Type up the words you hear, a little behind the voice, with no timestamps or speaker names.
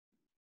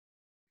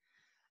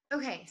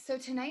Okay, so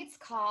tonight's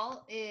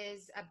call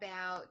is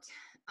about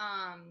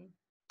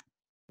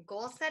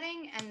goal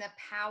setting and the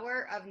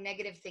power of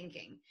negative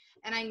thinking.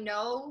 And I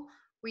know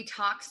we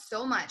talk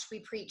so much,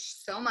 we preach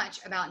so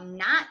much about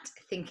not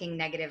thinking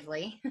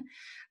negatively.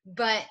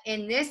 But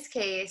in this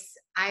case,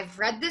 I've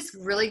read this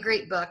really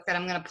great book that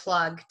I'm going to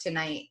plug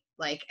tonight,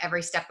 like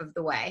every step of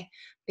the way,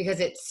 because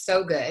it's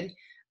so good.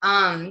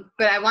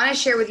 But I want to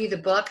share with you the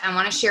book. I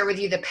want to share with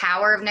you the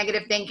power of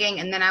negative thinking.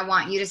 And then I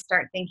want you to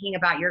start thinking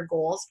about your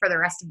goals for the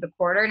rest of the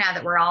quarter now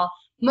that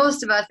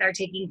most of us are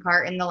taking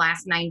part in the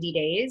last 90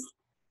 days.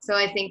 So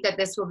I think that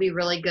this will be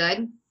really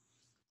good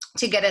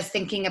to get us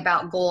thinking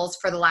about goals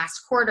for the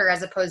last quarter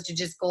as opposed to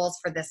just goals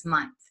for this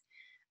month.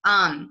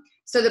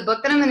 So the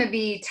book that I'm going to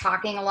be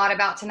talking a lot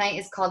about tonight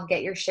is called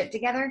Get Your Shit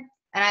Together.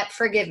 And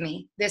forgive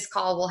me, this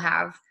call will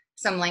have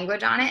some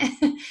language on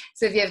it.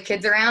 So if you have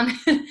kids around,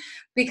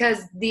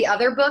 because the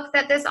other book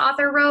that this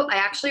author wrote, I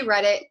actually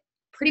read it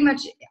pretty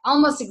much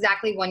almost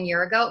exactly 1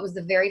 year ago. It was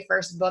the very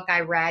first book I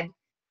read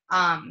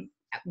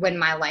when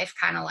my life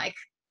kind of like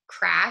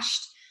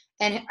crashed.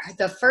 And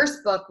the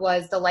first book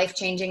was The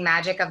Life-Changing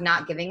Magic of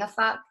Not Giving a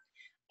Fuck.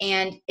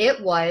 And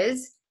it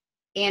was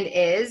and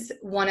is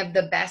one of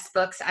the best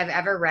books I've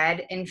ever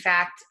read. In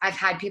fact, I've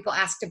had people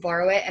ask to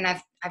borrow it and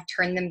I've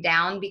turned them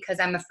down because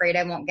I'm afraid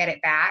I won't get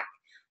it back.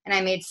 And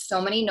I made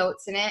so many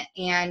notes in it,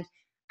 and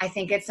I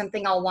think it's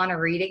something I'll want to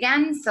read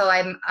again. So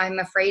I'm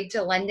afraid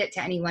to lend it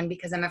to anyone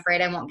because I'm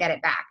afraid I won't get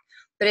it back.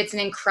 But it's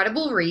an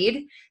incredible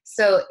read.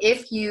 So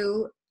if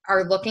you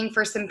are looking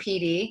for some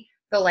PD,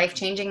 The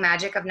Life-Changing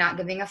Magic of Not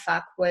Giving a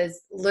Fuck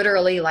was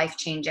literally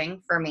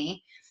life-changing for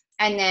me.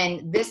 And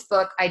then this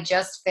book I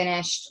just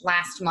finished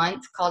last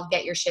month called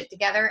Get Your Shit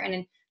Together.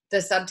 And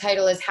the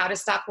subtitle is How to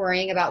Stop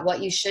Worrying About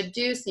What You Should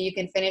Do So You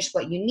Can Finish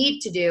What You Need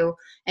to Do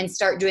and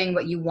Start Doing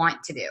What You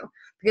Want to Do.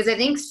 Because I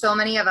think so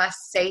many of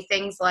us say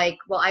things like,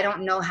 well, I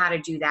don't know how to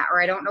do that, or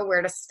I don't know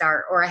where to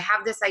start, or I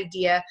have this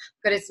idea,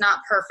 but it's not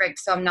perfect,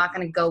 so I'm not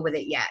going to go with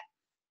it yet.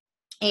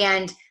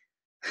 And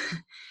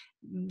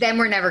then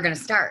we're never going to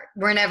start.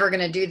 We're never going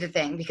to do the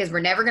thing because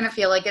we're never going to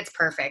feel like it's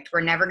perfect.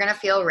 We're never going to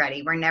feel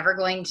ready. We're never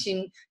going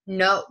to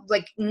know,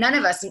 like none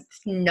of us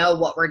know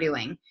what we're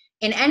doing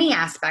in any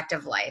aspect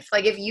of life.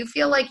 Like if you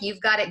feel like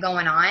you've got it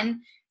going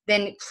on,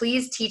 then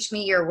please teach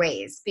me your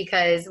ways,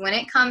 because when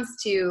it comes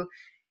to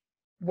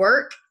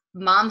work,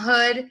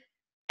 momhood,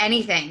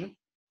 anything,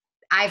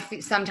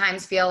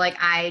 sometimes feel like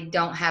I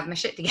don't have my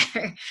shit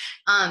together.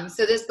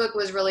 So this book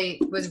was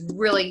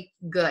really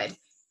good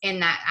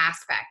in that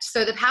aspect.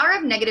 So the power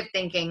of negative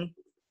thinking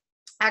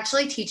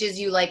actually teaches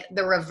you like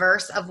the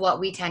reverse of what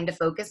we tend to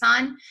focus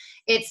on.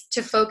 It's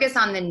to focus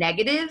on the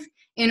negative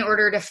in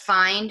order to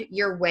find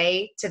your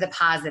way to the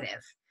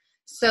positive.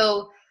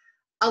 So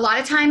a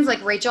lot of times,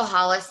 like Rachel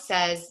Hollis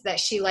says that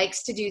she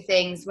likes to do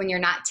things when you're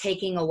not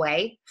taking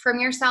away from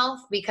yourself,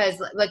 because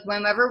like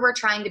whenever we're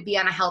trying to be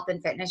on a health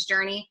and fitness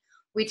journey,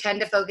 we tend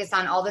to focus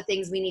on all the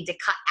things we need to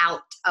cut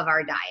out of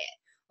our diet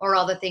or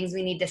all the things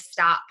we need to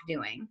stop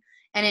doing.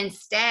 And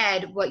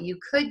instead, what you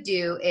could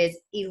do is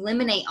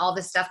eliminate all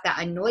the stuff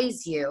that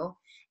annoys you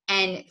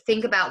and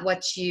think about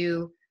what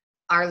you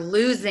are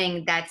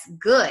losing that's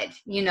good.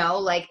 You know,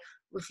 like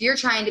if you're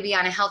trying to be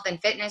on a health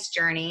and fitness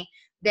journey,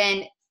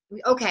 then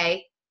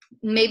okay,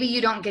 maybe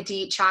you don't get to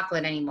eat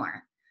chocolate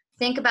anymore.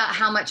 Think about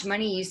how much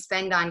money you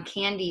spend on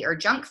candy or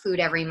junk food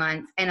every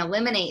month and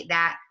eliminate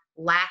that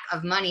lack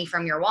of money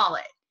from your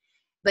wallet.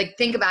 Like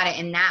think about it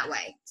in that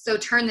way. So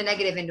turn the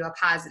negative into a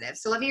positive.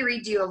 So let me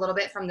read you a little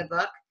bit from the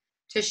book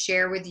to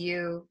share with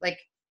you like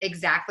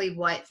exactly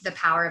what the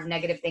power of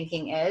negative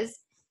thinking is.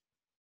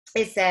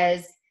 It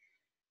says,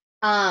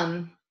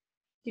 a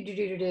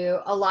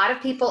lot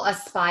of people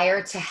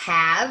aspire to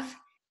have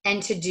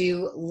and to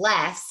do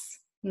less,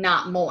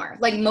 not more.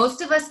 Like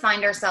most of us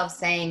find ourselves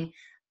saying,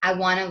 I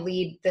want to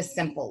lead the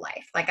simple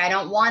life. Like I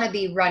don't want to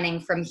be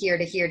running from here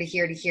to here to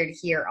here to here to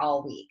here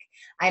all week.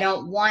 I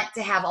don't want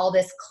to have all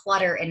this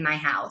clutter in my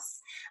house.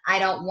 I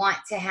don't want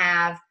to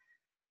have,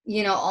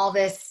 all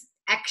this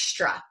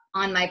extra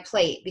on my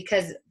plate,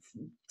 because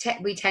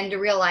we tend to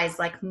realize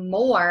like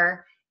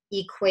more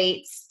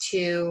equates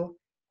to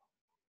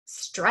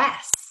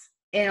stress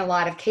in a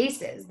lot of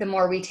cases. The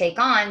more we take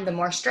on, the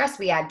more stress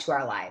we add to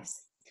our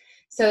lives.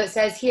 So it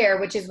says here,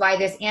 which is why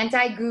this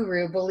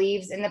anti-guru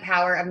believes in the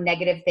power of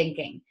negative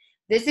thinking.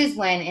 This is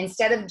when,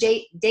 instead of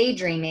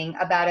daydreaming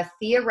about a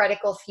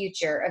theoretical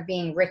future of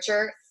being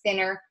richer,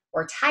 thinner,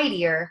 or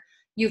tidier,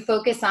 you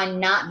focus on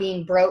not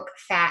being broke,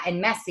 fat,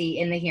 and messy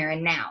in the here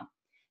and now.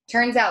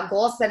 Turns out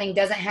goal setting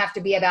doesn't have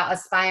to be about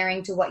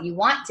aspiring to what you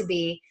want to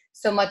be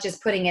so much as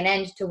putting an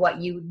end to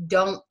what you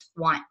don't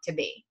want to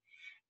be.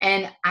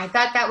 And I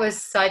thought that was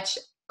such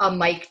a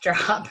mic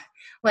drop.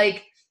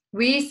 Like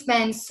we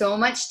spend so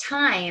much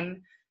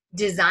time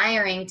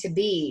desiring to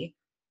be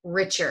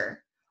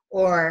richer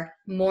or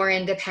more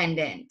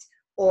independent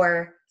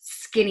or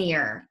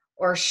skinnier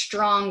or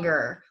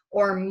stronger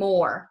or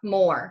more.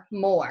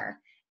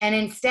 And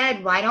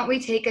instead, why don't we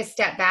take a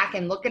step back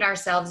and look at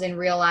ourselves and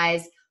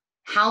realize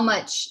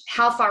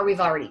how far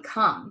we've already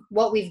come,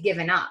 what we've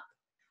given up.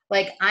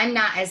 Like, I'm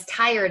not as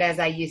tired as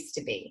I used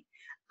to be.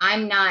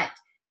 I'm not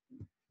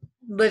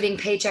living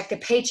paycheck to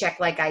paycheck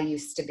like I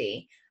used to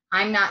be.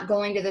 I'm not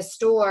going to the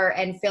store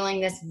and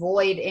filling this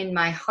void in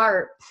my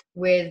heart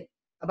with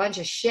a bunch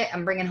of shit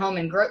I'm bringing home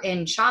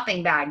in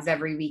shopping bags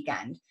every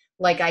weekend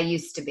like I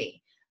used to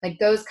be. Like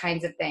those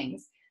kinds of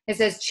things. It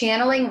says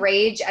channeling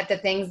rage at the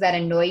things that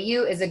annoy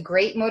you is a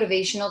great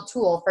motivational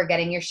tool for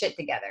getting your shit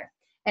together.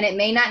 And it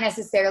may not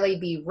necessarily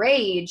be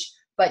rage,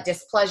 but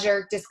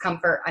displeasure,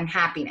 discomfort,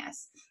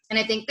 unhappiness. And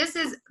I think this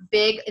is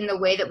big in the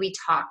way that we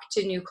talk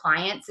to new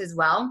clients as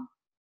well.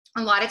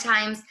 A lot of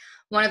times,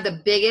 one of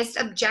the biggest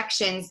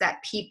objections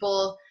that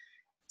people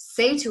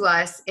say to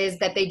us is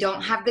that they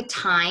don't have the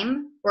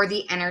time or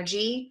the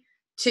energy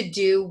to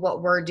do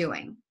what we're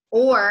doing.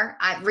 Or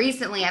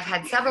recently, I've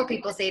had several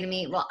people say to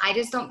me, well, I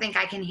just don't think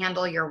I can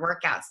handle your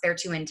workouts. They're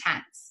too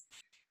intense.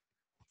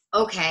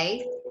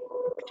 Okay.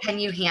 Can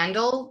you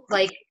handle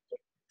like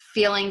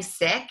feeling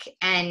sick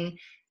and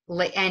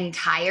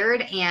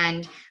tired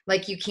and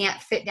like you can't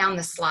fit down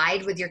the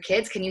slide with your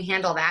kids? Can you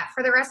handle that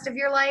for the rest of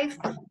your life?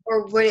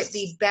 Or would it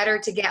be better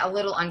to get a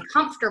little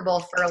uncomfortable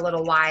for a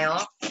little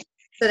while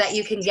so that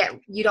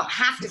you don't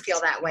have to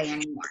feel that way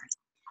anymore?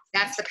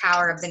 That's the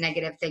power of the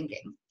negative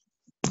thinking.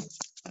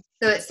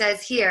 So it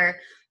says here,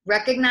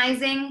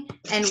 recognizing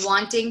and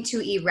wanting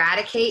to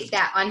eradicate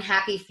that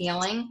unhappy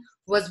feeling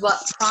was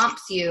what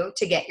prompts you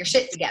to get your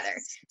shit together.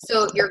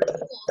 So your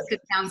goals could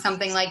sound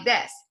something like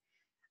this.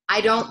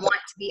 I don't want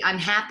to be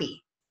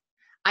unhappy.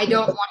 I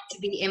don't want to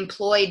be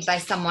employed by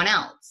someone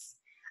else.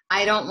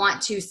 I don't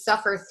want to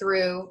suffer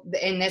through,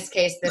 in this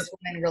case, this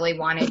woman really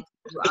wanted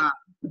to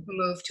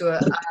move to a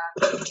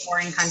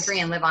foreign country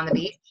and live on the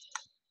beach.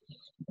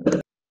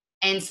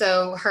 And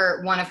so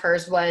one of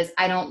hers was,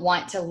 I don't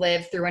want to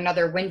live through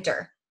another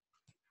winter.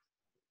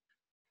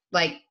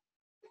 Like,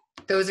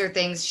 those are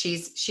things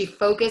she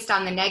focused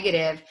on the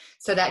negative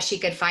so that she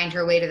could find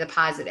her way to the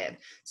positive.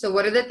 So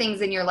what are the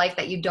things in your life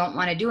that you don't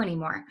want to do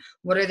anymore?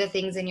 What are the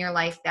things in your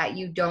life that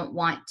you don't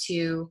want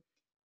to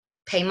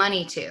pay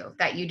money to,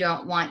 that you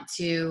don't want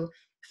to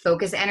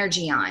focus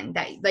energy on?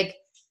 That, like,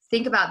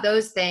 think about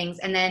those things,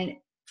 and then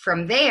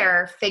from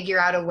there, figure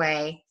out a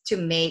way to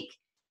make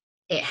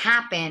it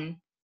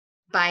happen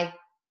by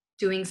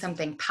doing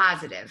something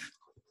positive.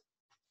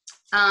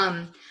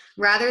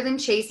 Rather than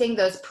chasing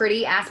those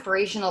pretty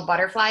aspirational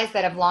butterflies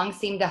that have long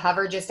seemed to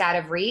hover just out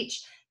of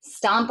reach,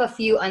 stomp a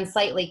few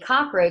unsightly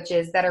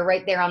cockroaches that are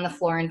right there on the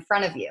floor in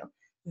front of you.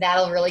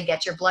 That'll really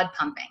get your blood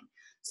pumping.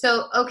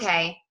 So,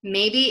 okay,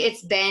 maybe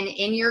it's been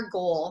on your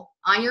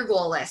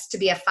goal list to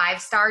be a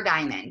 5-star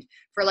diamond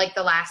for like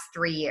the last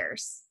 3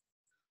 years.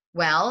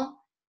 Well,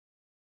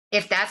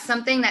 if that's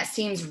something that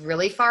seems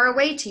really far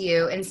away to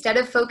you, instead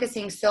of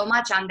focusing so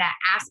much on that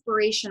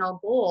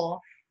aspirational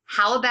goal,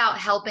 how about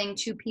helping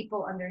 2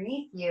 people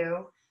underneath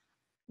you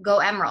go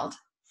emerald?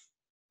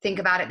 Think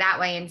about it that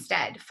way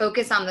instead.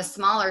 Focus on the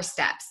smaller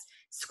steps.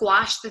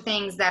 Squash the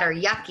things that are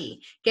yucky.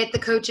 Get the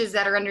coaches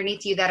that are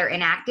underneath you that are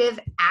inactive,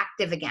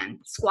 active again.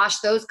 Squash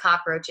those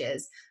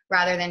cockroaches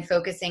rather than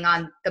focusing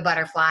on the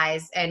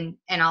butterflies and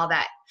all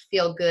that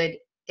feel good,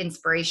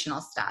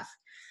 inspirational stuff.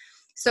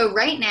 So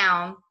right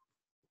now,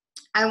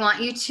 I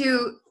want you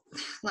to,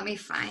 let me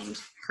find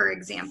her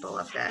example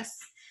of this.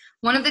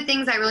 One of the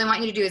things I really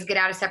want you to do is get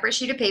out a separate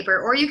sheet of paper,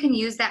 or you can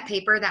use that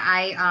paper that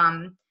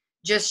I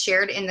just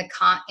shared in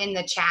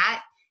the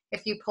chat.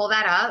 If you pull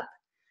that up,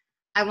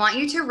 I want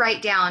you to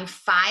write down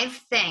 5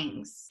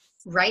 things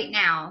right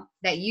now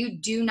that you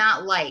do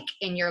not like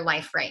in your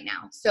life right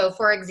now. So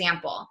for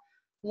example,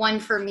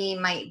 one for me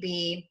might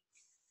be,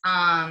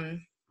 I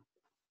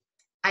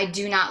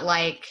do not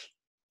like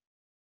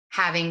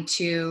having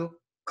to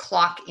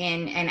clock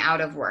in and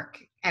out of work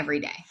every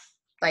day,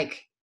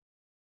 like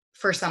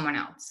for someone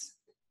else.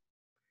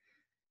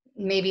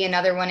 Maybe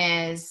another one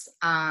is,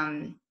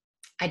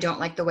 I don't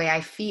like the way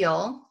I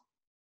feel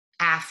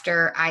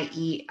after I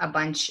eat a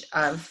bunch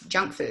of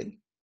junk food,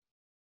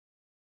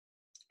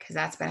 because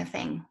that's been a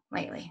thing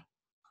lately.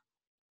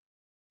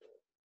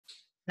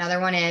 Another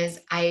one is,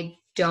 I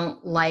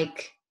don't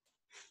like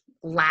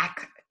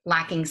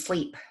lacking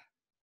sleep.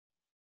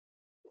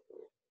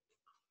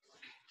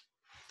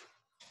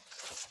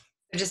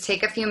 Just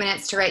take a few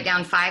minutes to write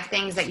down 5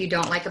 things that you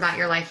don't like about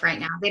your life right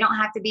now. They don't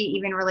have to be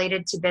even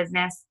related to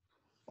business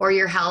or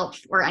your health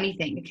or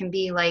anything. It can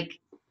be like,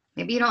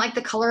 maybe you don't like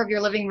the color of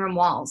your living room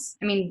walls.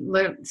 I mean,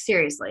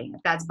 seriously,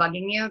 if that's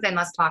bugging you, then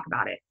let's talk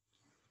about it.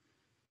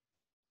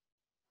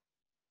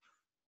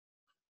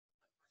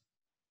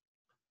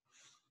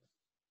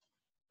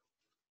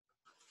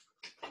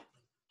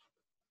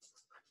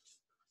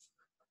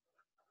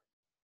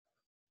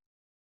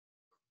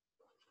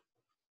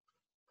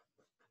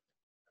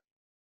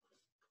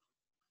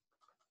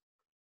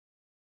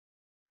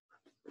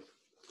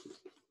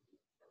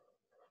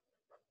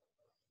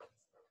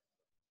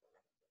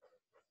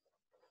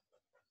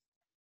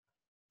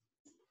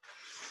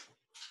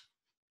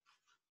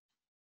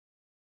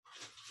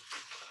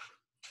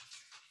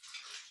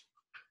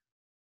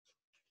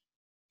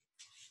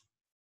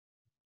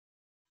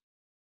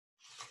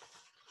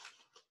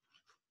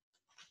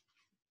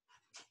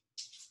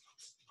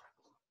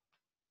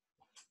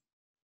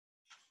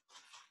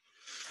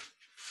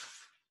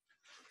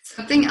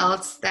 Something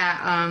else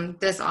that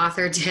this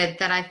author did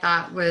that I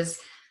thought was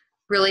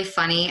really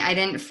funny. I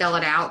didn't fill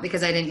it out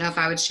because I didn't know if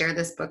I would share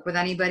this book with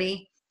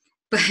anybody.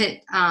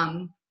 But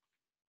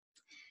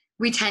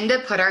we tend to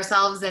put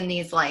ourselves in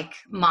these like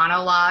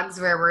monologues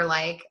where we're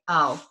like,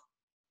 oh,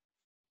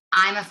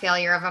 I'm a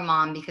failure of a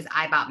mom because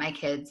I bought my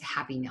kids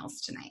Happy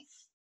Meals tonight.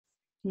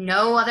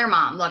 No other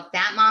mom. Look,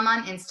 that mom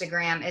on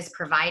Instagram is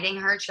providing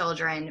her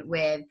children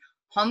with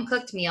home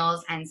cooked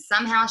meals and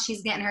somehow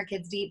she's getting her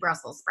kids to eat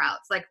Brussels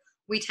sprouts. Like,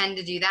 we tend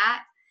to do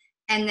that.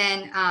 And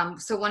then,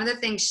 so one of the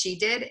things she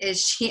did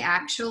is she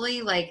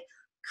actually like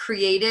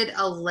created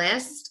a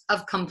list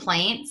of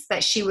complaints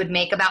that she would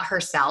make about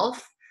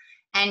herself.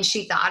 And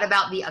she thought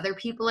about the other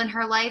people in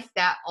her life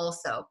that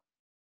also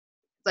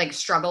like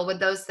struggle with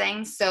those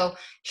things. So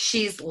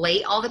she's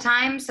late all the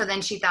time. So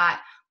then she thought,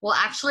 well,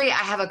 actually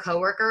I have a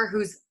coworker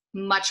who's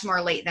much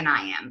more late than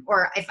I am.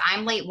 Or if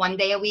I'm late one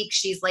day a week,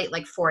 she's late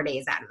like 4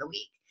 days out of the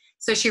week.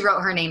 So she wrote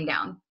her name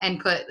down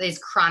and put is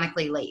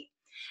chronically late.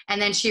 And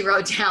then she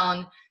wrote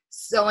down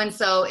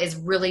so-and-so is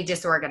really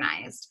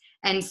disorganized.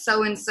 And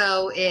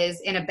so-and-so is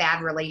in a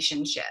bad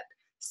relationship.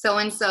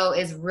 So-and-so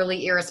is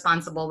really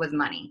irresponsible with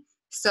money.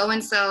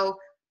 So-and-so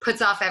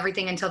puts off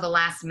everything until the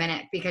last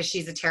minute because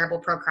she's a terrible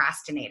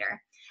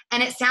procrastinator.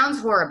 And it sounds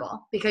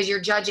horrible because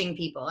you're judging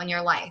people in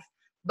your life,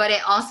 but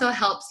it also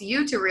helps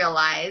you to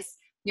realize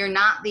you're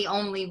not the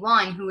only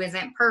one who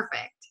isn't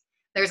perfect.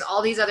 There's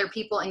all these other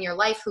people in your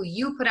life who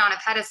you put on a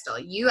pedestal,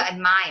 you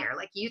admire,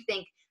 like you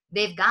think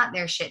they've got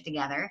their shit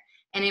together.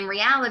 And in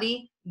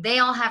reality, they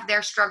all have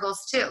their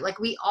struggles too. Like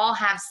we all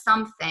have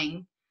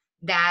something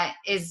that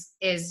is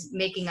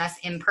making us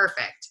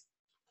imperfect.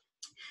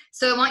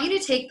 So I want you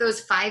to take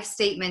those 5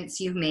 statements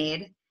you've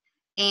made,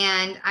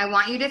 and I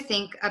want you to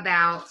think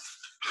about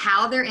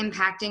how they're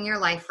impacting your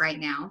life right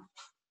now.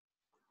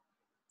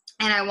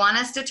 And I want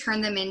us to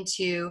turn them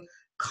into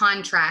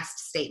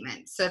contrast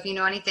statements. So if you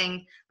know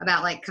anything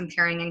about like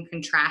comparing and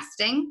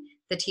contrasting,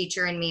 the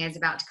teacher in me is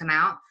about to come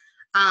out.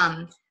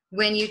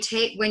 When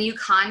you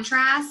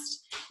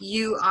contrast,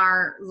 you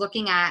are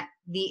looking at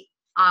the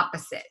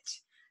opposite.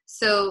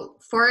 So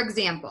for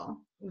example,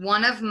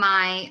 one of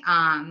my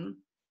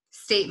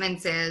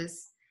statements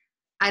is,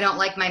 I don't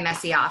like my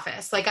messy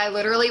office. Like I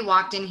literally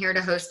walked in here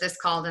to host this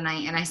call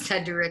tonight and I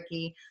said to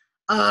Ricky,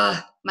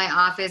 my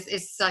office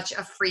is such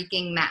a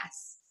freaking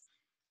mess.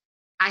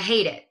 I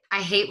hate it. I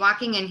hate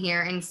walking in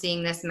here and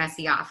seeing this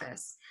messy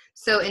office.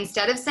 So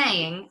instead of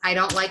saying, I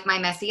don't like my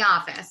messy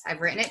office, I've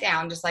written it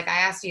down just like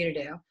I asked you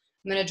to do.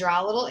 I'm going to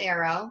draw a little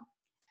arrow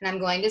and I'm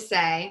going to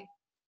say,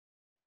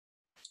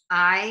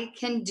 I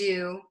can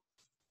do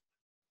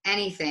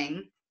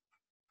anything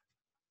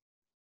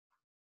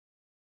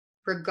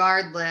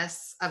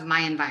regardless of my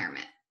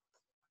environment.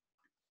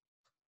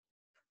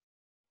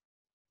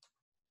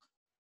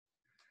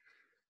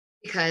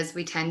 Because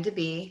we tend to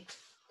be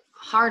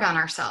hard on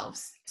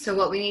ourselves. So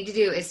what we need to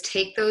do is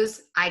take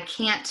those I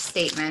can't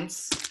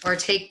statements, or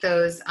take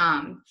those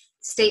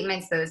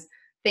statements, those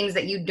things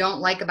that you don't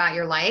like about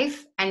your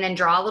life, and then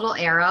draw a little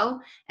arrow,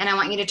 and I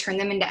want you to turn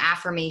them into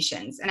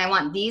affirmations. And I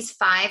want these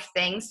 5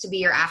 things to be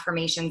your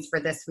affirmations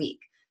for this week.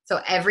 So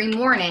every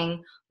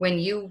morning when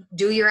you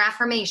do your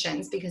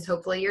affirmations, because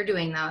hopefully you're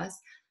doing those,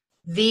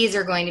 these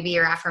are going to be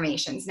your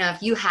affirmations. Now,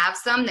 if you have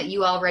some that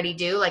you already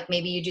do, like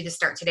maybe you do the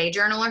Start Today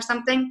journal or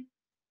something,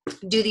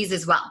 do these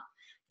as well.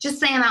 Just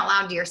say them out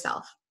loud to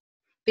yourself,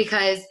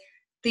 because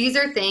these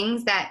are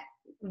things that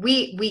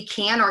we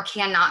can or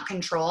cannot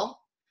control.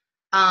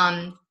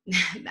 I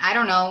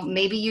don't know,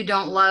 maybe you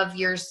don't love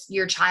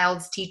your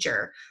child's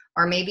teacher,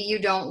 or maybe you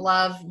don't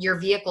love your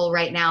vehicle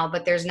right now,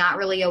 but there's not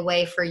really a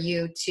way for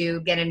you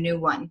to get a new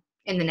one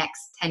in the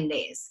next 10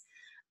 days.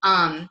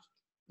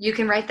 You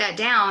can write that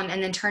down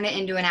and then turn it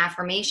into an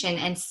affirmation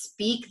and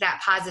speak that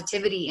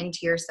positivity into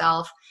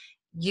yourself,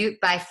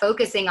 by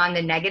focusing on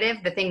the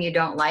negative, the thing you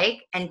don't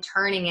like, and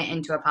turning it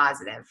into a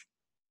positive.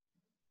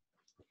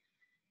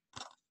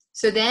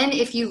 So then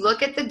if you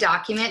look at the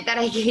document that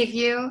I gave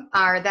you,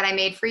 or that I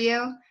made for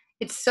you,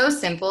 it's so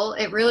simple.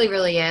 It really,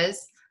 really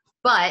is.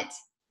 But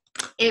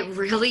it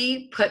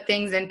really put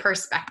things in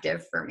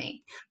perspective for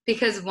me,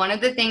 because one of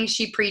the things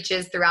she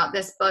preaches throughout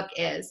this book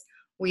is,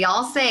 we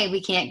all say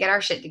we can't get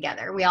our shit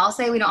together. We all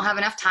say we don't have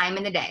enough time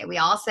in the day. We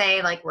all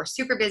say like we're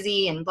super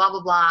busy and blah,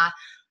 blah, blah.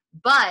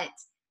 But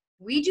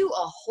we do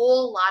a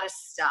whole lot of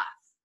stuff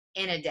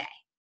in a day,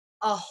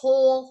 a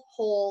whole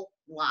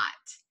lot.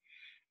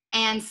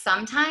 And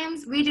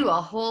sometimes we do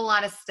a whole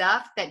lot of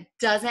stuff that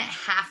doesn't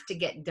have to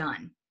get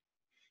done.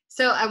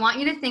 So I want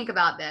you to think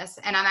about this,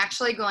 and I'm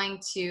actually going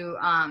to,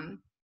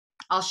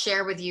 I'll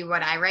share with you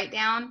what I write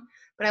down,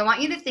 but I want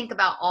you to think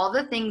about all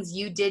the things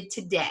you did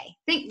today.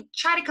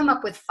 Try to come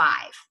up with 5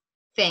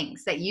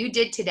 things that you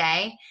did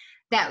today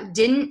that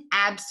didn't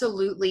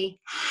absolutely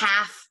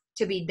have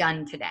to be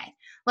done today.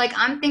 Like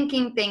I'm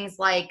thinking things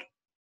like,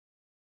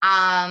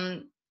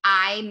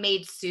 I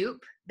made soup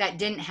that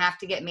didn't have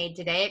to get made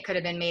today. It could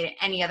have been made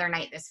any other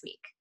night this week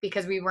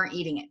because we weren't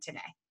eating it today.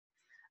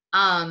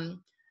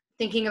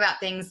 Thinking about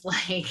things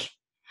like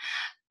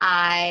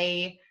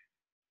I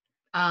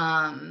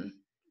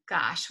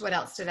Gosh, what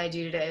else did I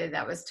do today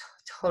that was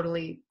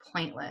totally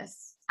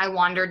pointless? I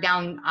wandered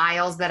down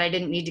aisles that I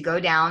didn't need to go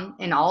down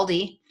in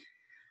Aldi.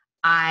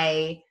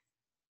 I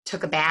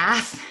took a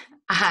bath.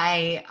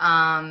 I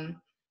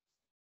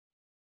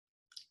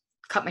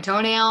cut my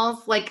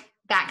toenails, like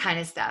that kind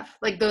of stuff.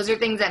 Like those are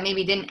things that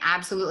maybe didn't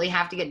absolutely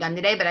have to get done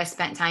today, but I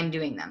spent time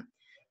doing them.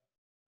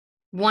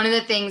 One of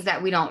the things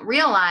that we don't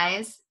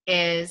realize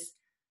is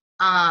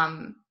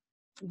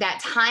that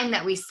time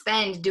that we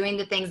spend doing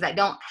the things that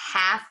don't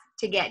have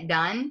to get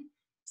done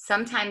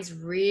sometimes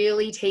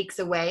really takes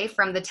away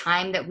from the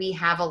time that we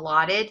have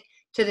allotted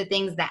to the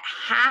things that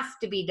have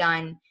to be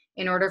done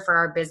in order for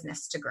our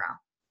business to grow.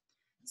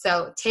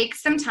 So take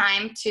some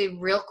time to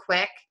real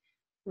quick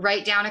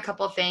write down a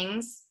couple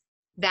things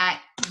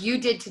that you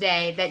did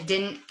today that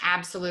didn't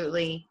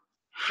absolutely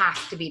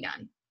have to be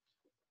done.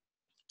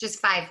 Just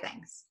 5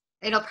 things.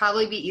 It'll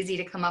probably be easy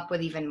to come up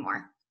with even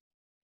more.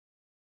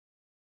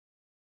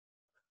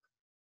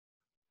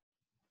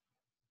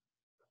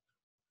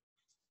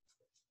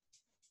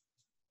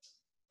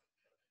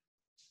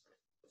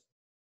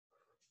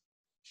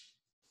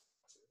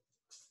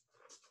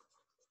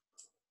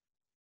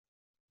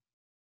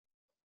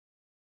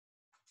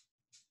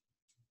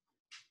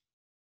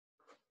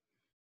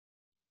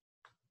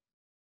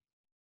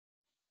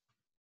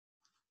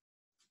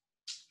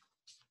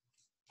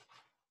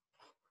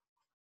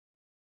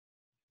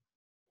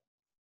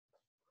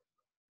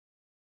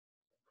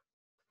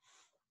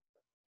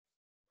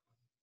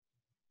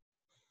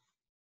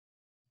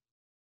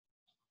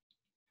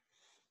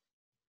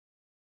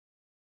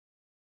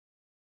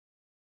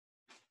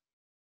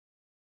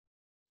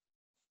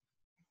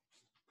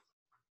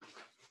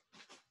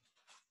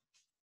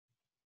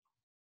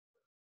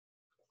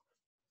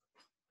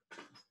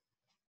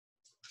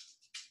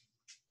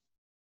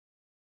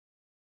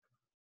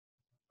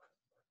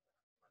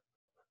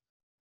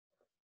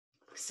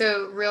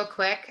 So real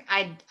quick,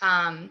 I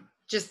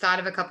just thought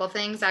of a couple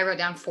things. I wrote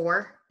down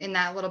 4 in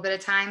that little bit of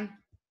time.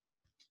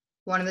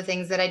 One of the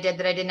things that I did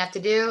that I didn't have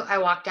to do, I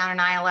walked down an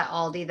aisle at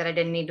Aldi that I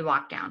didn't need to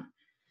walk down.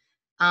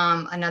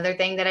 Another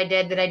thing that I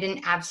did that I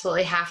didn't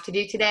absolutely have to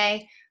do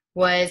today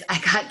was I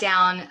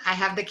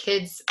have the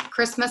kids'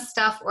 Christmas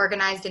stuff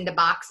organized into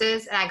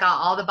boxes, and I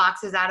got all the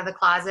boxes out of the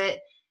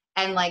closet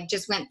and like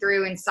just went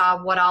through and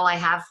saw what all I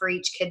have for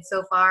each kid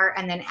so far,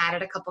 and then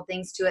added a couple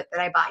things to it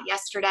that I bought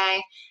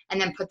yesterday, and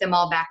then put them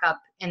all back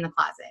up in the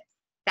closet.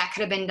 That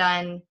could have been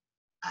done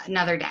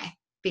another day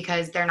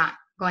because they're not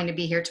going to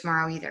be here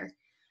tomorrow either.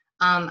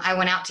 I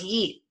went out to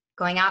eat.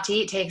 Going out to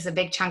eat takes a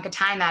big chunk of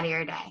time out of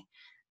your day.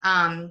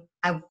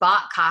 I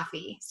bought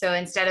coffee. So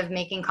instead of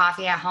making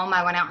coffee at home,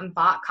 I went out and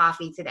bought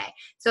coffee today.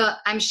 So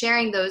I'm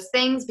sharing those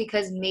things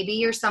because maybe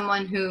you're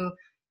someone who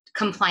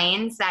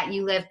complains that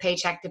you live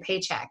paycheck to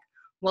paycheck.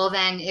 Well,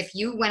 then if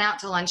you went out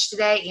to lunch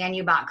today and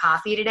you bought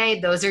coffee today,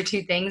 those are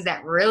 2 things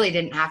that really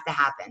didn't have to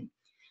happen.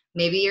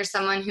 Maybe you're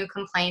someone who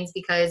complains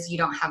because you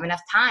don't have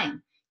enough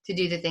time to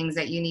do the things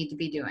that you need to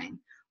be doing.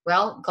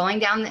 Well, going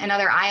down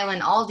another aisle in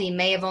Aldi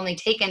may have only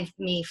taken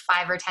me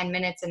 5 or 10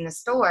 minutes in the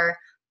store,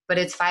 but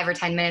it's 5 or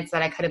 10 minutes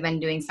that I could have been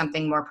doing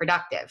something more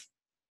productive.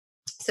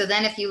 So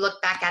then if you look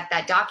back at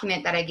that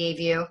document that I gave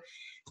you,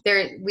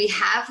 there we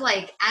have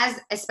like,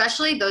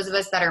 especially those of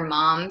us that are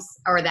moms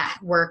or that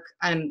work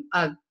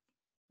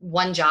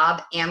one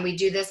job and we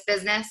do this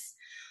business,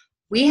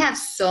 we have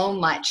so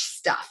much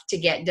stuff to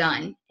get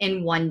done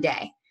in one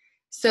day.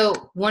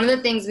 So one of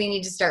the things we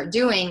need to start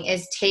doing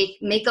is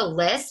make a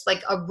list,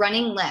 like a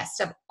running list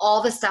of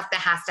all the stuff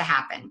that has to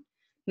happen,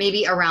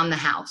 maybe around the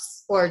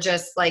house or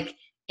just like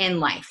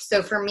in life.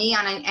 So for me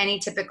on any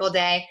typical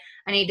day,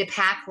 I need to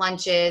pack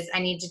lunches. I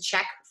need to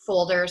check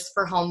folders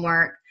for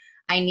homework.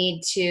 I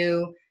need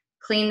to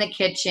clean the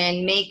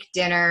kitchen, make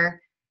dinner,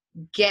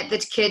 get the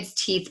kids'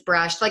 teeth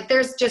brushed. Like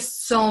there's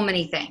just so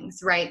many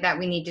things, right, that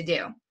we need to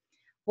do.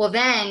 Well,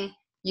 then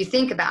you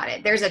think about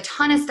it. There's a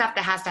ton of stuff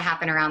that has to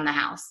happen around the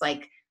house.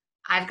 Like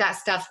I've got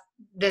stuff,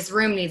 this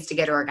room needs to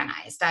get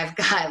organized. I've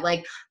got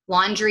like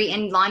laundry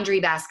in laundry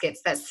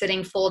baskets that's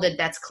sitting folded,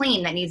 that's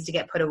clean, that needs to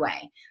get put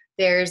away.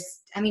 The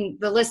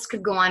list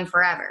could go on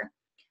forever.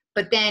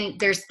 But then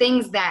there's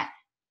things that,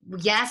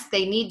 yes,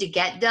 they need to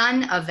get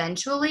done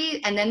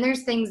eventually. And then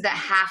there's things that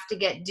have to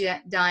get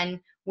done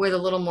with a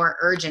little more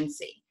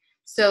urgency.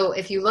 So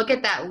if you look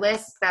at that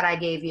list that I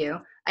gave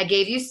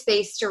you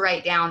space to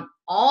write down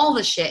all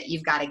the shit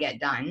you've got to get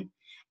done.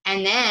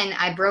 And then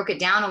I broke it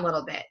down a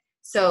little bit.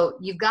 So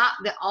you've got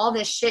all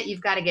this shit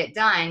you've got to get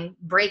done,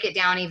 break it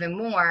down even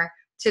more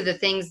to the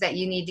things that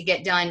you need to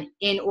get done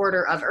in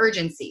order of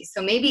urgency.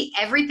 So maybe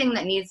everything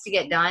that needs to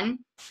get done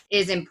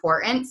is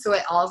important. So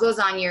it all goes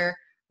on your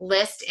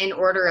list in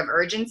order of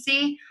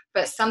urgency.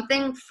 But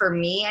something for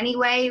me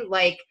anyway,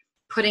 like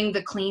putting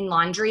the clean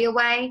laundry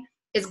away,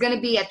 is going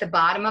to be at the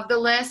bottom of the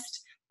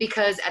list,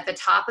 because at the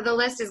top of the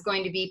list is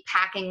going to be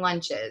packing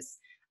lunches,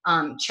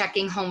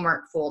 checking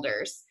homework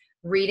folders,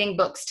 reading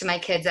books to my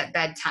kids at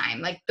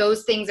bedtime. Like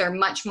those things are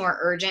much more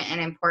urgent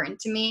and important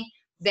to me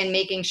than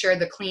making sure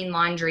the clean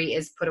laundry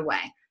is put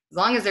away. As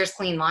long as there's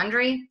clean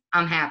laundry,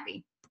 I'm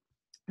happy.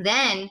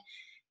 Then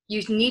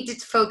you need to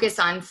focus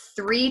on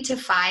 3 to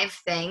 5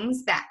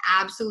 things that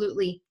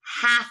absolutely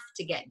have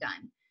to get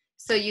done.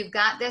 So you've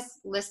got this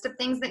list of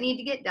things that need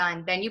to get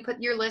done. Then you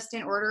put your list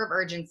in order of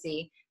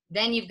urgency.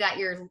 Then you've got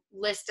your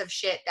list of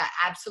shit that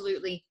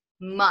absolutely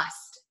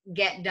must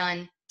get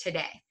done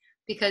today.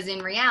 Because in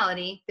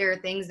reality, there are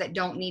things that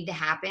don't need to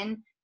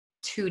happen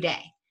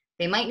today.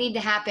 They might need to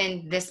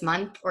happen this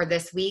month or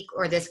this week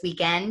or this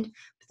weekend,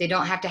 but they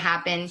don't have to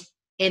happen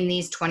in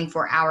these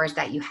 24 hours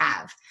that you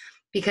have.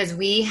 Because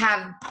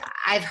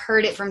I've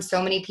heard it from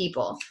so many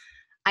people.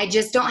 I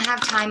just don't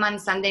have time on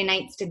Sunday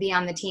nights to be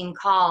on the team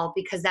call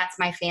because that's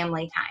my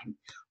family time.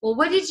 Well,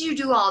 what did you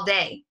do all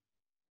day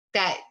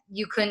that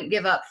you couldn't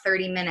give up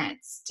 30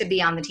 minutes to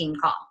be on the team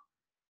call?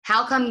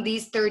 How come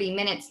these 30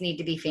 minutes need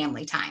to be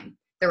family time?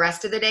 The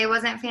rest of the day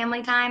wasn't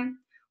family time?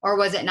 Or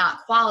was it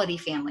not quality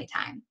family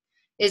time?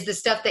 Is the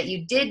stuff that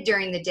you did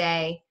during the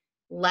day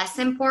less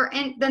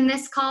important than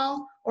this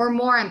call or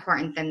more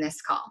important than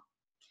this call?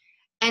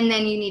 And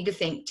then you need to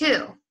think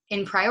too,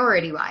 in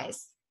priority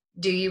wise,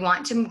 do you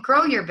want to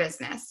grow your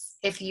business?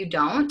 If you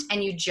don't,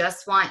 and you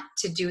just want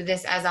to do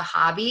this as a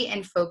hobby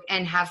and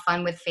have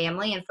fun with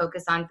family and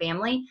focus on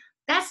family,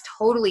 that's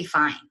totally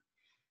fine.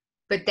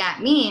 But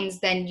that means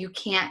then you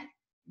can't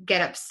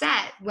get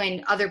upset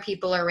when other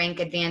people are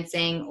rank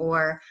advancing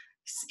or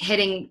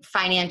hitting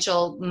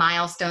financial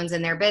milestones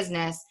in their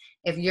business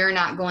if you're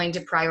not going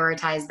to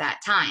prioritize that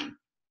time.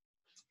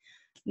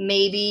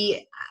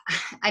 Maybe,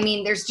 I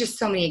mean, there's just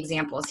so many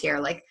examples here,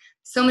 like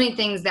so many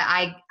things that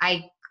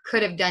I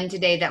could have done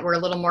today that were a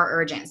little more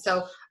urgent.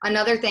 So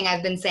another thing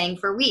I've been saying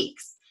for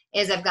weeks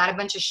is I've got a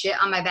bunch of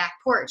shit on my back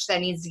porch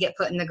that needs to get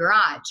put in the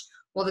garage.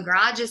 Well, the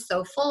garage is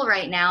so full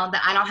right now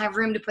that I don't have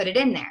room to put it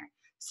in there.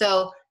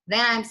 So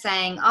then I'm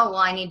saying, oh, well,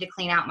 I need to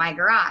clean out my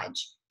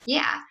garage.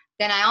 Yeah.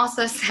 Then I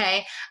also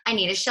say I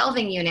need a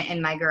shelving unit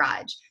in my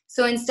garage.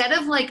 So instead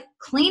of like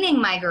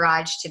cleaning my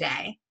garage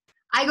today,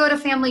 I go to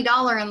Family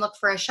Dollar and look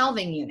for a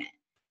shelving unit.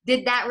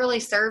 Did that really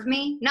serve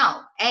me?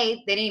 No. A,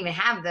 they didn't even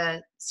have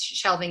the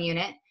shelving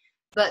unit.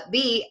 But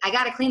B, I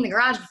got to clean the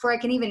garage before I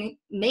can even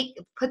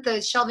put the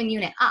shelving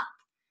unit up.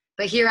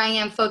 But here I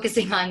am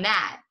focusing on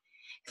that.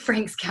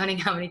 Frank's counting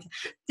how many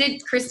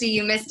times. Christy,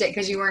 you missed it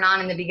because you weren't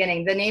on in the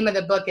beginning. The name of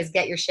the book is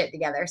Get Your Shit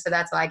Together. So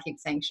that's why I keep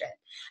saying shit.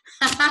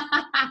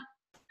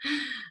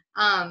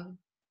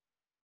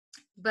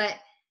 But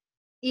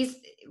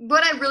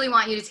what I really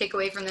want you to take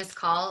away from this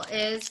call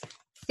is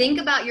think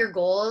about your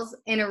goals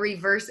in a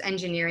reverse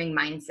engineering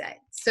mindset.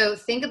 So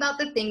think about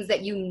the things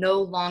that you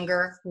no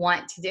longer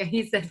want to do.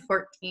 He said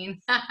 14.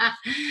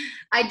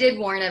 I did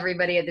warn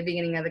everybody at the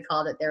beginning of the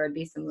call that there would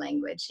be some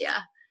language.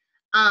 Yeah.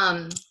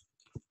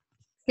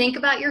 Think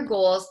about your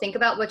goals, think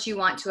about what you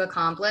want to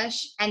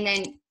accomplish, and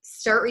then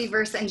start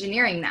reverse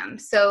engineering them.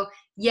 So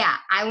yeah,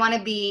 I want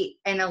to be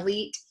an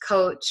elite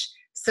coach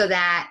so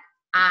that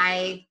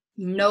I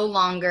no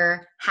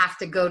longer have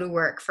to go to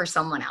work for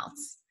someone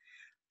else.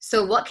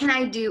 So what can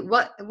I do?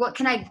 What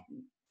can I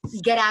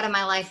get out of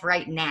my life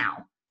right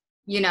now,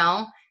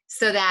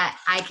 so that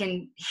I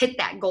can hit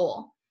that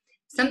goal?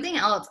 Something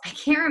else, I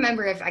can't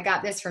remember if I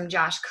got this from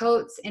Josh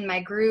Coates in my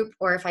group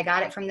or if I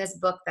got it from this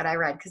book that I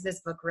read, because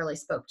this book really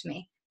spoke to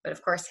me. But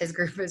of course, his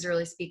group was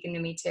really speaking to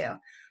me too.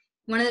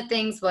 One of the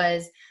things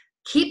was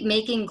keep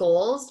making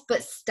goals,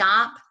 but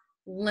stop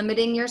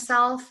limiting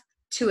yourself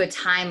to a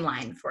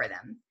timeline for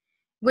them.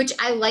 Which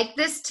I like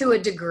this to a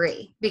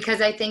degree,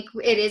 because I think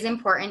it is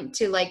important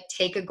to like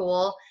take a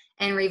goal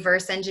and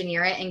reverse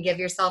engineer it and give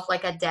yourself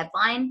like a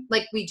deadline,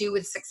 like we do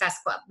with Success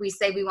Club. We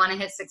say we want to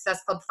hit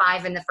Success Club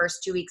 5 in the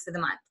first 2 weeks of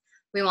the month.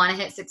 We want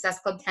to hit Success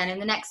Club 10 in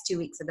the next 2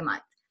 weeks of the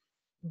month.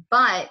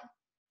 But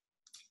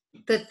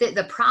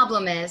the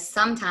problem is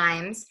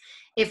sometimes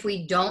if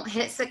we don't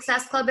hit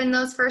Success Club in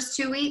those first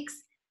 2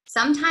 weeks,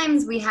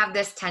 sometimes we have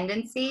this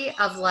tendency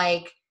of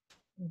like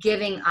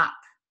giving up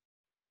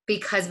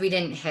because we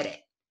didn't hit it.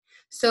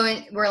 So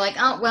we're like,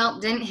 oh, well,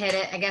 didn't hit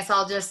it. I guess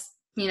I'll just,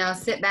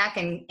 sit back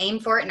and aim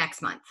for it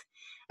next month.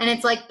 And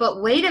it's like,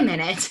 but wait a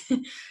minute,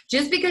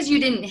 just because you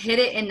didn't hit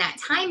it in that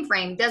time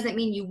frame doesn't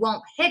mean you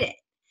won't hit it.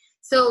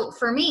 So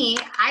for me,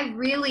 I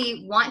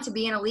really want to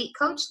be an elite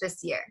coach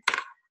this year.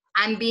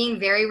 I'm being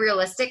very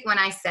realistic when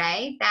I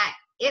say that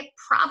it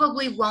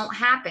probably won't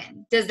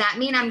happen. Does that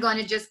mean I'm going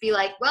to just be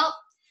like, well,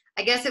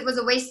 I guess it was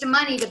a waste of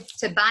money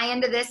to buy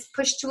into this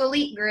push to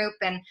elite group,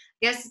 and I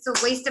guess it's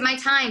a waste of my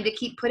time to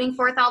keep putting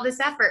forth all this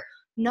effort?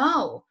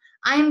 No,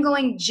 I'm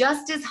going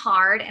just as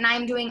hard, and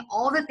I'm doing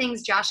all the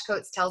things Josh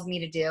Coates tells me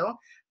to do,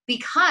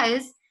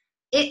 because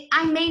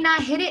I may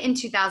not hit it in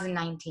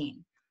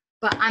 2019,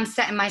 but I'm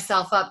setting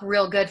myself up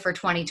real good for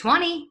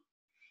 2020.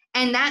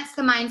 And that's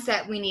the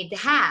mindset we need to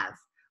have.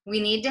 We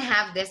need to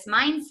have this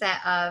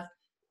mindset of,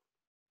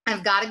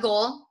 I've got a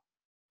goal.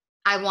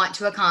 I want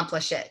to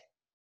accomplish it.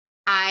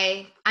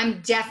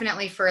 I'm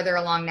definitely further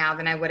along now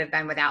than I would have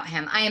been without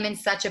him. I am in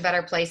such a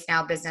better place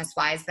now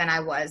business-wise than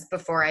I was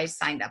before I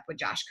signed up with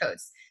Josh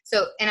Coates.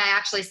 So, and I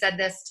actually said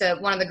this to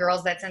one of the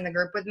girls that's in the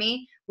group with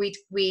me. We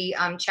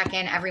check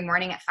in every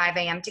morning at 5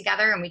 a.m.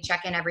 together, and we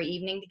check in every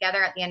evening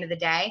together at the end of the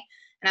day.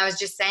 And I was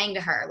just saying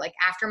to her, like,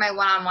 after my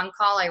one-on-one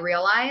call, I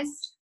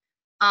realized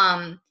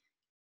I'm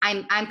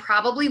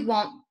probably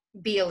won't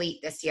be elite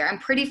this year. I'm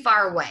pretty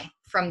far away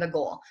from the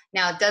goal.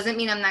 Now, it doesn't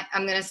mean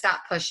I'm going to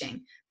stop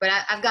pushing, but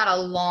I've got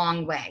a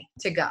long way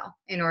to go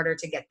in order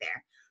to get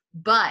there.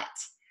 But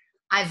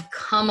I've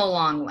come a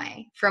long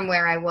way from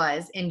where I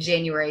was in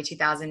January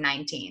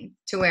 2019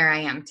 to where I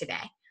am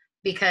today,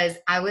 because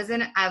I was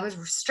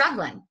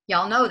struggling.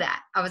 Y'all know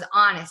that. I was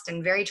honest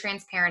and very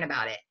transparent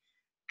about it.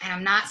 And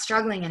I'm not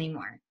struggling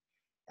anymore.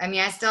 I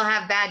mean, I still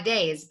have bad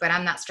days, but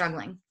I'm not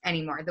struggling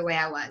anymore the way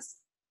I was.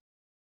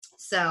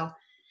 So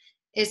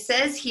it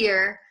says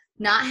here,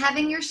 not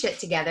having your shit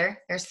together,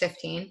 there's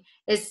 15,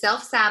 is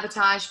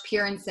self-sabotage,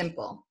 pure and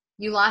simple.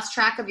 You lost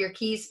track of your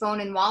keys, phone,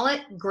 and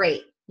wallet?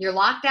 Great. You're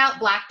locked out,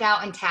 blacked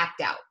out, and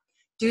tapped out.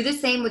 Do the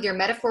same with your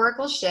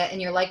metaphorical shit,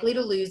 and you're likely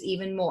to lose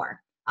even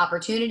more.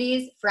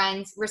 Opportunities,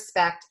 friends,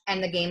 respect,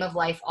 and the game of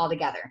life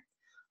altogether.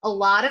 A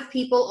lot of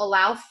people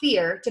allow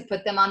fear to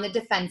put them on the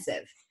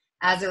defensive.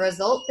 As a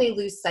result, they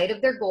lose sight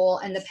of their goal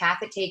and the path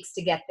it takes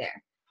to get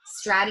there.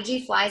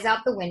 Strategy flies out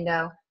the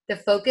window. The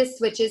focus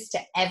switches to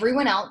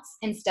everyone else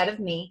instead of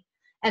me,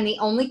 and the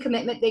only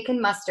commitment they can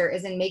muster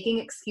is in making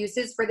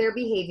excuses for their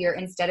behavior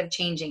instead of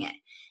changing it.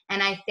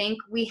 And I think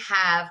we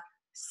have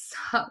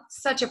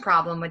such a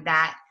problem with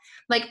that.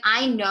 Like,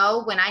 I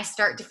know when I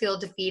start to feel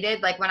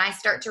defeated, like when I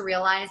start to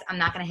realize I'm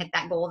not going to hit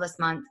that goal this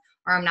month,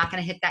 or I'm not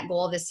going to hit that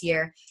goal this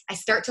year, I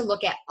start to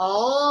look at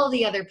all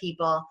the other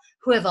people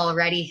who have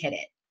already hit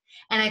it.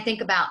 And I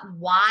think about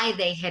why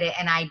they hit it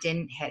and I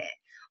didn't hit it,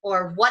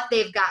 or what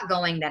they've got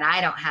going that I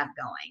don't have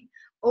going.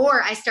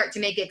 Or I start to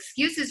make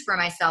excuses for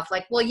myself,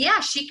 like, well, yeah,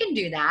 she can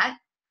do that.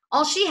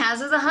 All she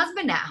has is a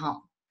husband at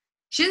home.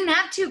 She doesn't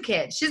have 2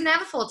 kids. She doesn't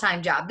have a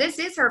full-time job. This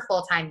is her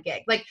full-time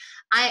gig. Like,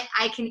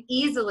 I can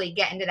easily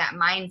get into that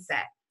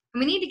mindset. And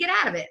we need to get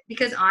out of it,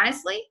 because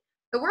honestly,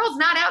 the world's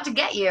not out to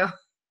get you.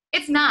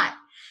 It's not.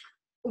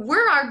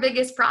 We're our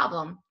biggest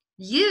problem.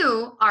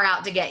 You are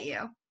out to get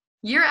you.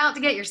 You're out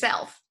to get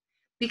yourself.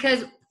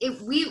 Because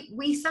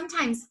we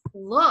sometimes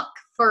look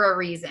for a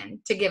reason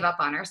to give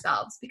up on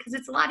ourselves, because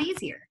it's a lot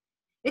easier.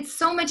 It's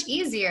so much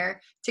easier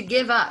to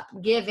give up,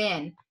 give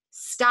in,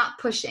 stop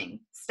pushing,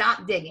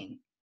 stop digging,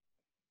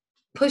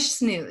 push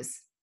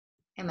snooze.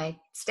 Am I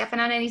stepping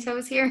on any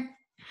toes here?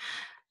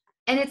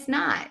 And it's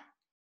not.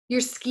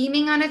 You're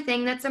scheming on a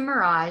thing that's a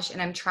mirage,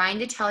 and I'm trying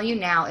to tell you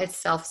now it's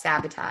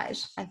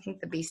self-sabotage. I think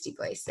the Beastie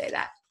Boys say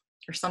that,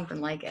 or something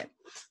like it.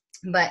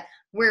 But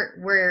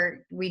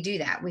we do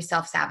that. We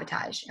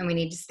self-sabotage, and we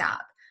need to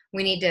stop.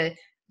 We need to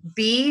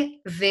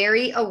be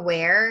very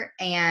aware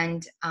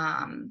and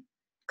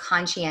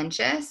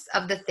conscientious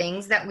of the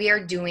things that we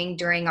are doing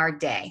during our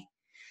day.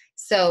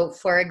 So,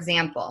 for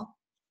example,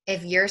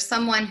 if you're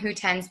someone who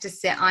tends to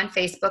sit on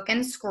Facebook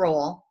and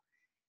scroll,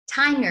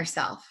 time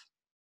yourself.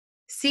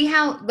 See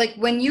how, like,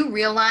 when you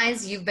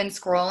realize you've been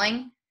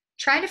scrolling,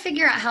 try to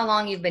figure out how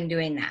long you've been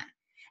doing that.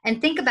 And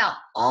think about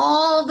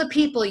all the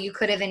people you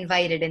could have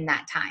invited in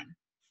that time.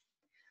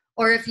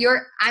 Or if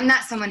I'm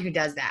not someone who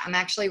does that. I'm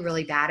actually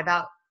really bad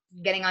about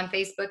getting on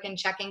Facebook and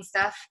checking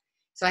stuff.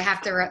 So I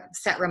have to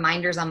set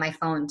reminders on my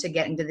phone to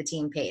get into the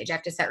team page. I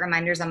have to set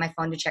reminders on my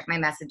phone to check my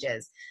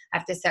messages. I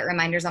have to set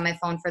reminders on my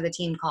phone for the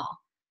team call.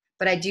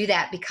 But I do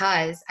that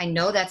because I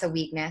know that's a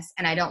weakness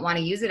and I don't want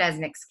to use it as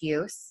an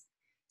excuse.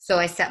 So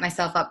I set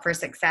myself up for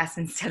success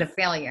instead of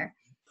failure.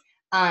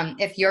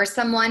 If you're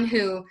someone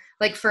who,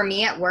 like for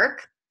me at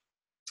work,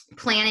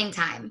 planning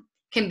time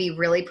can be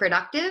really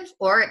productive,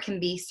 or it can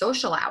be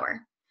social hour.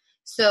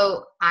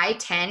 So I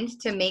tend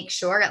to make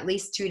sure at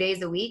least 2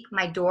 days a week,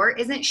 my door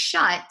isn't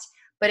shut,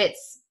 but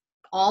it's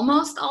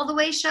almost all the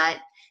way shut.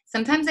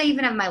 Sometimes I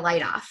even have my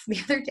light off. The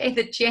other day,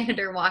 the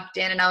janitor walked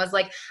in and I was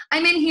like,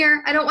 I'm in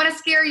here. I don't want to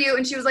scare you.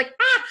 And she was like,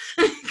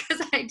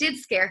 because I did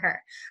scare her.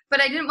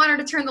 But I didn't want her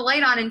to turn the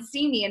light on and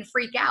see me and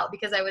freak out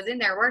because I was in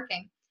there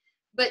working.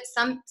 But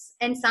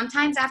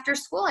sometimes after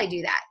school, I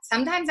do that.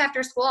 Sometimes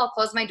after school, I'll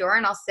close my door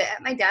and I'll sit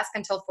at my desk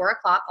until 4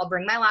 o'clock. I'll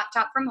bring my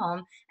laptop from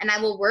home and I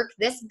will work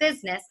this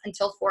business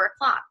until 4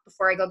 o'clock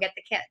before I go get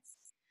the kids,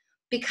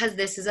 because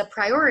this is a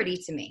priority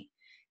to me.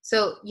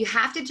 So you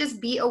have to just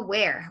be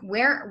aware.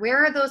 Where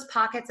are those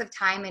pockets of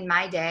time in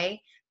my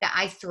day that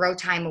I throw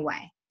time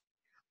away?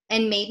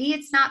 And maybe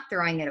it's not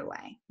throwing it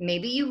away.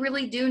 Maybe you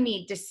really do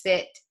need to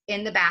sit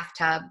in the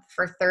bathtub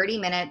for 30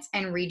 minutes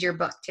and read your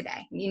book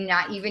today.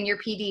 Not even your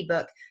PD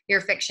book,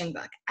 your fiction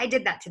book. I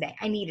did that today.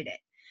 I needed it.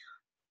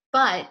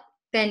 But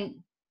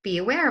then be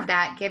aware of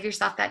that. Give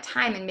yourself that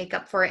time and make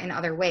up for it in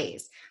other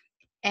ways.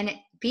 And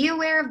be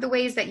aware of the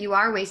ways that you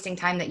are wasting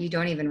time that you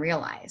don't even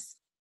realize.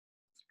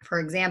 For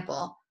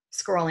example,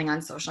 scrolling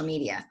on social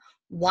media,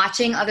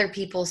 watching other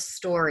people's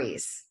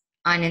stories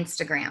on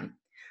Instagram,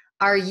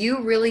 Are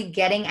you really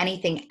getting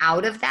anything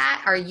out of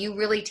that? Are you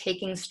really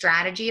taking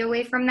strategy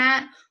away from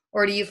that?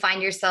 Or do you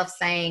find yourself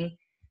saying,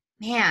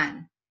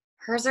 man,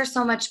 hers are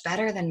so much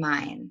better than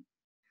mine?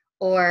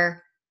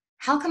 Or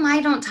how come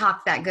I don't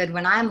talk that good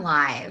when I'm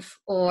live?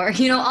 Or,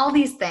 all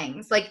these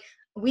things. Like,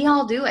 we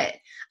all do it.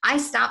 I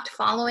stopped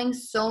following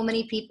so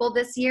many people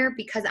this year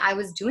because I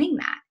was doing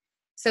that.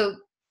 So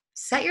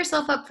set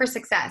yourself up for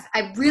success.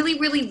 I really,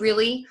 really,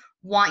 really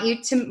want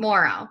you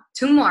tomorrow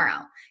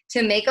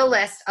to make a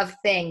list of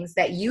things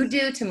that you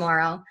do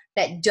tomorrow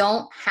that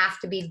don't have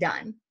to be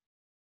done.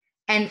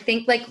 And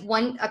think like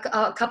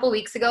a couple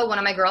weeks ago, one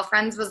of my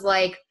girlfriends was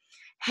like,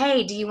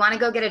 hey, do you want to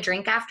go get a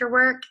drink after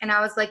work? And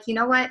I was like, you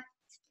know what?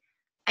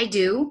 I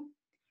do,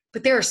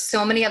 but there are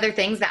so many other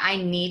things that I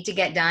need to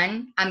get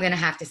done. I'm going to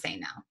have to say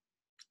no.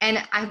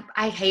 And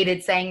I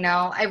hated saying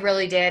no. I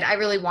really did. I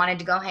really wanted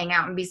to go hang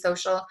out and be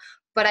social,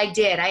 but I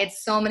did. I had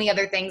so many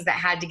other things that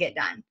had to get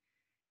done.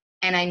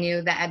 And I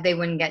knew that they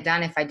wouldn't get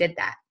done if I did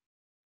that.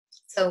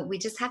 So we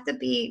just have to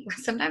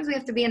sometimes we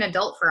have to be an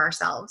adult for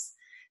ourselves.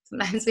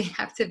 Sometimes we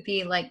have to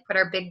be like, put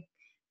our big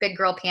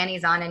girl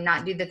panties on and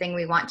not do the thing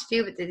we want to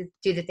do, but to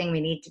do the thing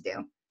we need to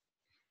do.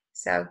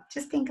 So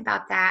just think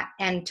about that.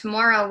 And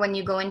tomorrow when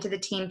you go into the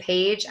team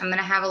page, I'm going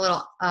to have a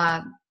little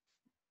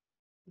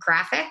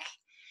graphic.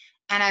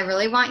 And I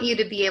really want you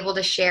to be able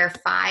to share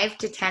 5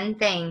 to 10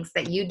 things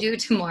that you do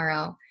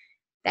tomorrow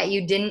that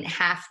you didn't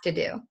have to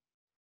do.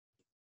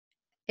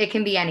 It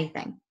can be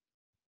anything.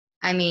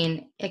 I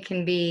mean, it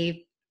can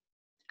be,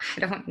 I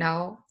don't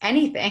know,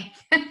 anything.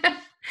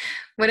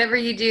 Whatever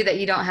you do that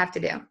you don't have to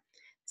do.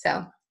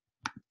 So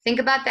think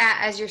about that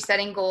as you're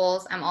setting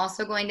goals. I'm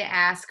also going to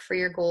ask for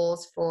your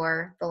goals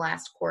for the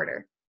last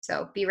quarter.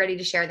 So be ready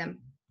to share them.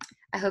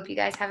 I hope you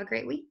guys have a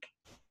great week.